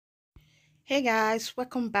Hey guys,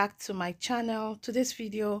 welcome back to my channel. Today's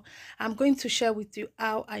video I'm going to share with you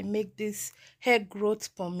how I make this hair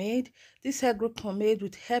growth pomade. This hair growth pomade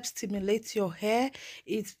would help stimulate your hair.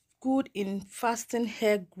 It's good in fasting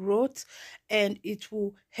hair growth and it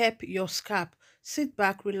will help your scalp. Sit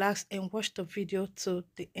back, relax and watch the video to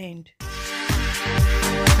the end.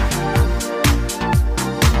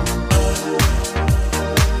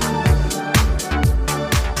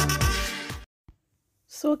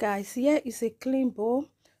 So guys, here is a clean bowl.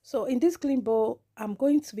 So in this clean bowl, I'm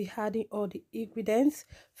going to be adding all the ingredients.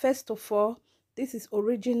 First of all, this is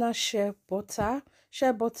original shea butter.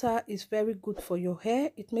 Shea butter is very good for your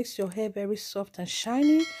hair. It makes your hair very soft and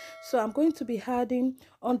shiny. So I'm going to be adding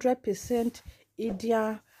 100%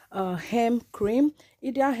 Indian hemp cream.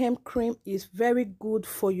 Indian hemp cream is very good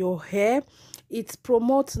for your hair. It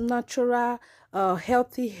promotes natural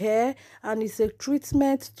healthy hair, and it's a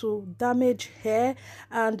treatment to damaged hair,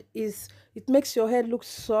 and it makes your hair look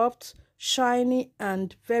soft, shiny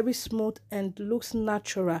and very smooth and looks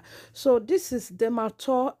natural. So this is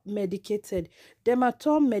Dematol medicated.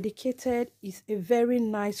 Dematol medicated is a very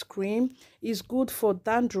nice cream. It's good for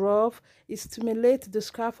dandruff. It stimulates the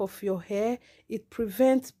scalp of your hair. It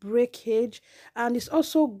prevents breakage, and it's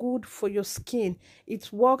also good for your skin.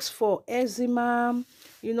 It works for eczema,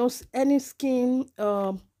 any skin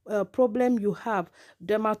problem you have.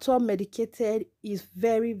 Dematol medicated is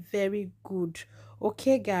very good.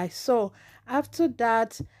 Okay guys, so after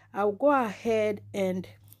that I'll go ahead and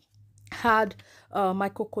add my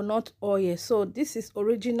coconut oil. So this is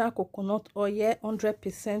original coconut oil,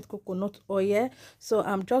 100% coconut oil. So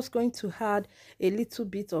I'm just going to add a little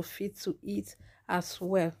bit of it to it as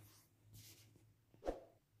well.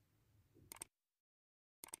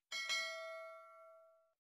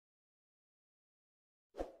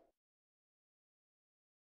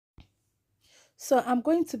 So I'm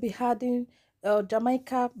going to be adding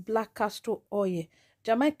Jamaica black castor oil.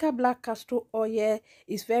 Jamaica black castor oil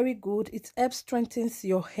is very good. It helps strengthens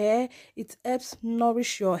your hair. It helps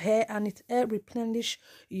nourish your hair, and it helps replenish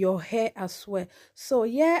your hair as well. So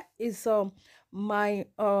here is my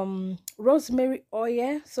rosemary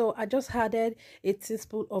oil. So I just added a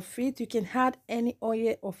teaspoon of it. You can add any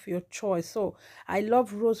oil of your choice. So I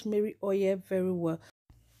love rosemary oil very well.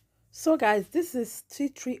 So guys, this is tea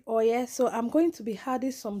tree oil. So I'm going to be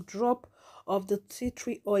adding some drop of the tea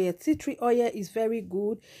tree oil. Tea tree oil is very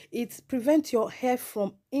good. It prevents your hair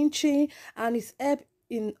from inching, and it's help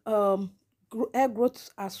in hair growth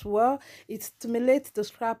as well. It stimulates the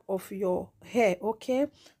scalp of your hair. Okay,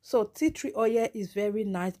 so tea tree oil is very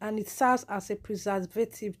nice, and it serves as a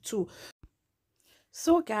preservative too.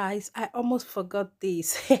 So guys, I almost forgot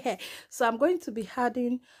this. So I'm going to be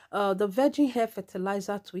adding the virgin hair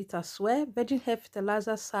fertilizer to it as well. Virgin hair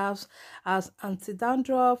fertilizer serves as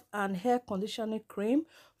anti-dandruff and hair conditioning cream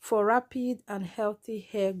for rapid and healthy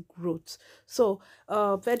hair growth. So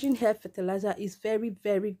virgin hair fertilizer is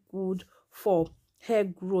very good for hair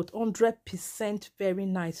growth, 100% very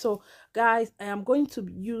nice. So guys, I am going to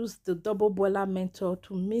use the double boiler method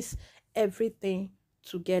to mix everything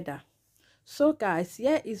together. So guys,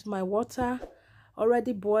 here is my water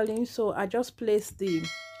already boiling. So I just placed the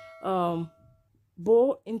um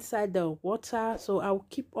bowl inside the water. So I'll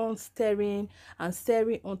keep on stirring and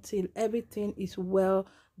stirring until everything is well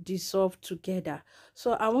dissolved together.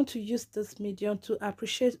 So I want to use this medium to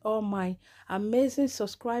appreciate all my amazing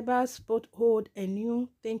subscribers, both old and new.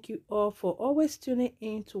 Thank you all for always tuning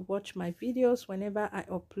in to watch my videos whenever I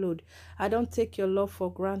upload. I don't take your love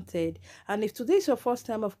for granted. And if today is your first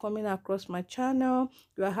time of coming across my channel,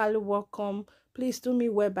 you are highly welcome. Please do me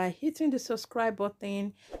well by hitting the subscribe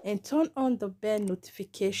button and turn on the bell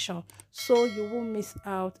notification so you won't miss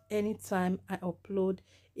out anytime I upload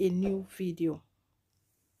a new video.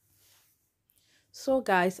 So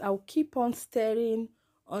guys, I'll keep on stirring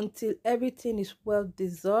until everything is well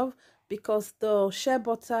dissolved, because the shea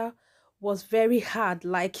butter was very hard,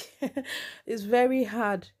 like it's very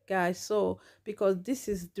hard guys. So because this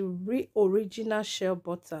is the original shea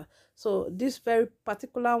butter, so this very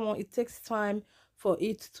particular one, it takes time for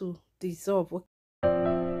it to dissolve.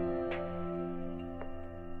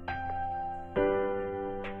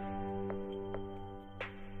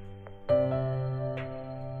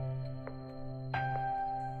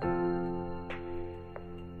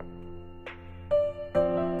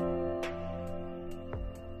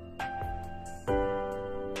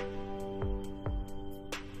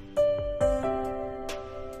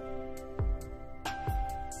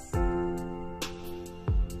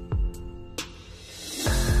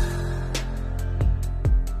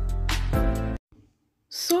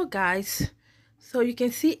 So guys, So you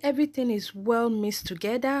can see everything is well mixed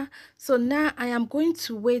together. So now I am going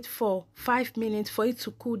to wait for 5 minutes for it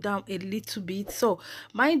to cool down a little bit. So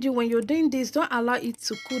mind you, when you're doing this, don't allow it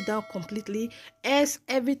to cool down completely, as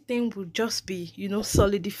everything will just be, you know,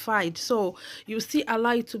 solidified. So you still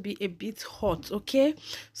allow it to be a bit hot. Okay,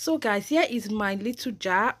 so guys, here is my little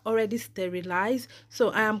jar already sterilized. So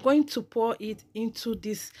I am going to pour it into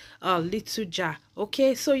this little jar.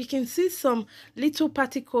 Okay, so you can see some little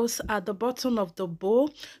particles at the bottom of the bowl.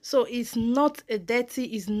 So it's not a dirty,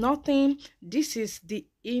 it's nothing. This is the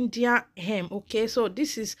India hem. Okay, so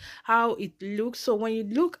this is how it looks. So when you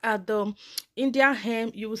look at the India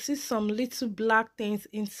hem, you will see some little black things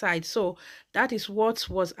inside. So that is what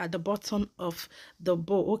was at the bottom of the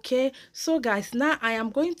bowl. Okay, so guys, now I am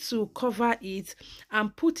going to cover it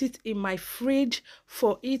and put it in my fridge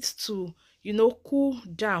for it to, you know, cool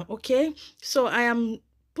down. Okay, so I am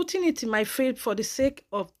putting it in my fridge for the sake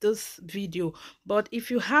of this video, but if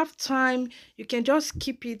you have time, you can just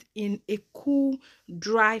keep it in a cool,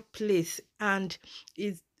 dry place, and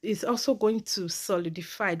it's also going to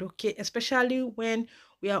solidify. Okay, especially when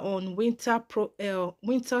we are on winter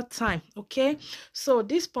time. Okay, so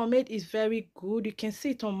this pomade is very good. You can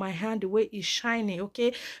see it on my hand, the way it's shining.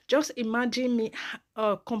 Okay, just imagine me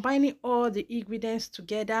combining all the ingredients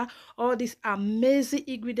together, all these amazing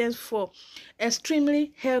ingredients for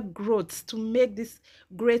extremely hair growth to make this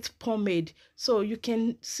great pomade. So you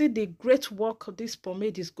can see the great work this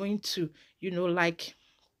pomade is going to, you know, like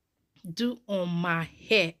do on my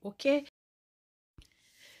hair. Okay,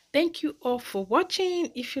 thank you all for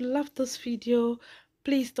watching. If you love this video,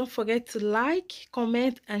 please don't forget to like,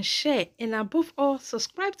 comment, and share. And above all,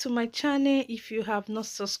 subscribe to my channel if you have not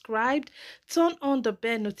subscribed. Turn on the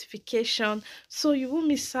bell notification so you won't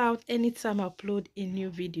miss out anytime I upload a new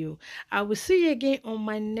video. I will see you again on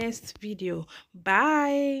my next video.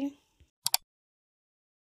 Bye.